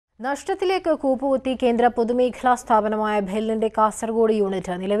നഷ്ടത്തിലേക്ക് കൂപ്പുകുത്തി കേന്ദ്ര പൊതുമേഖലാ സ്ഥാപനമായ BHEL-ന്റെ കാസർഗോഡ്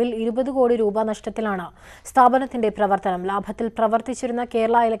യൂണിറ്റ് നിലവിൽ 20 കോടി രൂപ നഷ്ടത്തിലാണ് സ്ഥാപനത്തിന്റെ പ്രവർത്തനം. ലാഭത്തിൽ പ്രവർത്തിച്ചിരുന്ന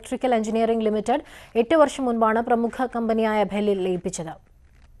കേരള ഇലക്ട്രിക്കൽ എഞ്ചിനീയറിംഗ് ലിമിറ്റഡ് 8 വർഷം മുൻപാണ് പ്രമുഖ കമ്പനിയായ BHEL-ൽ ലയിപ്പിച്ചത്.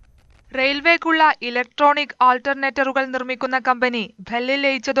 റെയിൽവേക്കുള്ള ഇലക്ട്രോണിക് ആൾട്ടർനേറ്ററുകൾ നിർമ്മിക്കുന്ന കമ്പനി BHEL-ൽ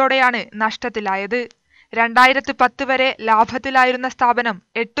ലയിച്ചതോടെയാണ് നഷ്ടത്തിലായത്. 2010 വരെ ലാഭത്തിലായിരുന്ന സ്ഥാപനം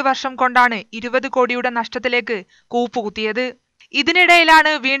 8 വർഷം കൊണ്ടാണ് 20 കോടിയുടെ നഷ്ടത്തിലേക്ക് കൂപ്പുകുത്തിയത്.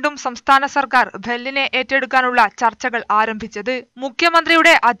 ഇതിനിടയിലാണ് വീണ്ടും സംസ്ഥാന സർക്കാർ BHEL-നെ ഏറ്റെടുക്കാനുള്ള ചർച്ചകൾ ആരംഭിച്ചത്.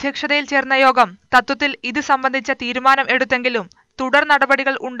 മുഖ്യമന്ത്രിയുടെ അധ്യക്ഷതയിൽ ചേർന്ന യോഗം തത്വത്തിൽ ഇത് സംബന്ധിച്ച തീരുമാനം എടുത്തെങ്കിലും തുടർ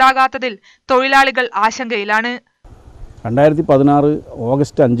നടപടികൾ ഉണ്ടാകാത്തതിൽ തൊഴിലാളികൾ ആശങ്കയിലാണ്. 2016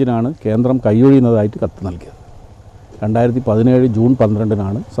 ഓഗസ്റ്റ് 5-നാണ് കേന്ദ്രം കൈയൊഴിയുന്നതായിട്ട് കത്ത് നൽകിയത്. 2017 ജൂൺ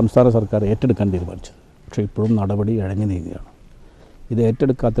 12-നാണ് സംസ്ഥാന സർക്കാർ ഏറ്റെടുക്കാൻ തീരുമാനിച്ചത്. പക്ഷേ ഇപ്പോഴും നടപടി ഇഴഞ്ഞു നീങ്ങുകയാണ്. ഇത്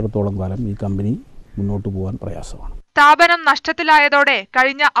ഏറ്റെടുക്കാത്തിടത്തോളം കാലം ഈ കമ്പനി മുന്നോട്ട് പോകാൻ പ്രയാസമാണ്. സ്ഥാപനം നഷ്ടത്തിലായതോടെ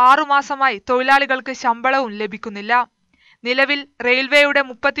കഴിഞ്ഞ 6 മാസമായി തൊഴിലാളികൾക്ക് ശമ്പളവും ലഭിക്കുന്നില്ല. നിലവിൽ റെയിൽവേയുടെ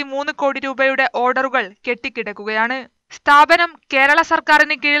 33 കോടി രൂപയുടെ ഓർഡറുകൾ കെട്ടിക്കിടക്കുകയാണ്. സ്ഥാപനം കേരള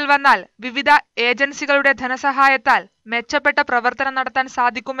സർക്കാരിന് കീഴിൽ വന്നാൽ വിവിധ ഏജൻസികളുടെ ധനസഹായത്താൽ മെച്ചപ്പെട്ട പ്രവർത്തനം നടത്താൻ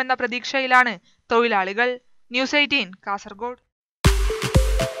സാധിക്കുമെന്ന പ്രതീക്ഷയിലാണ് തൊഴിലാളികൾ. ന്യൂസ് 18 കാസർഗോഡ്.